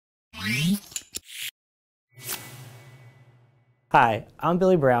Hi, I'm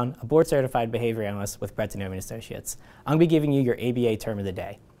Billy Brown, a Board Certified Behavior Analyst with DiNovi Associates. I'm going to be giving you your ABA term of the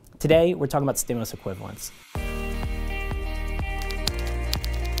day. Today, we're talking about stimulus equivalence.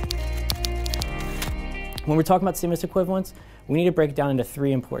 When we're talking about stimulus equivalence, we need to break it down into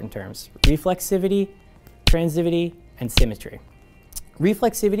three important terms: reflexivity, transitivity, and symmetry.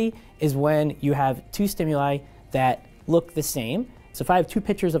 Reflexivity is when you have two stimuli that look the same. So if I have two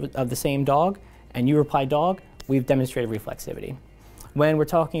pictures of the same dog and you reply dog, we've demonstrated reflexivity. When we're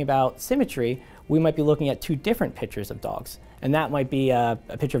talking about symmetry, we might be looking at two different pictures of dogs. And that might be a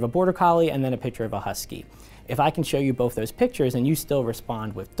picture of a border collie and then a picture of a husky. If I can show you both those pictures and you still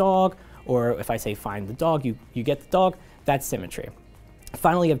respond with dog, or if I say find the dog, you get the dog, that's symmetry.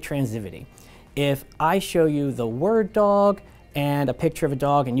 Finally, you have transitivity. If I show you the word dog and a picture of a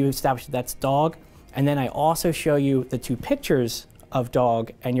dog and you establish that that's dog, and then I also show you the two pictures of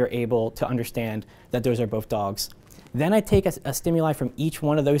dog and you're able to understand that those are both dogs, then I take a stimuli from each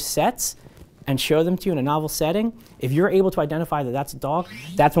one of those sets and show them to you in a novel setting. If you're able to identify that that's a dog,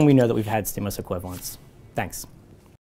 that's when we know that we've had stimulus equivalence. Thanks.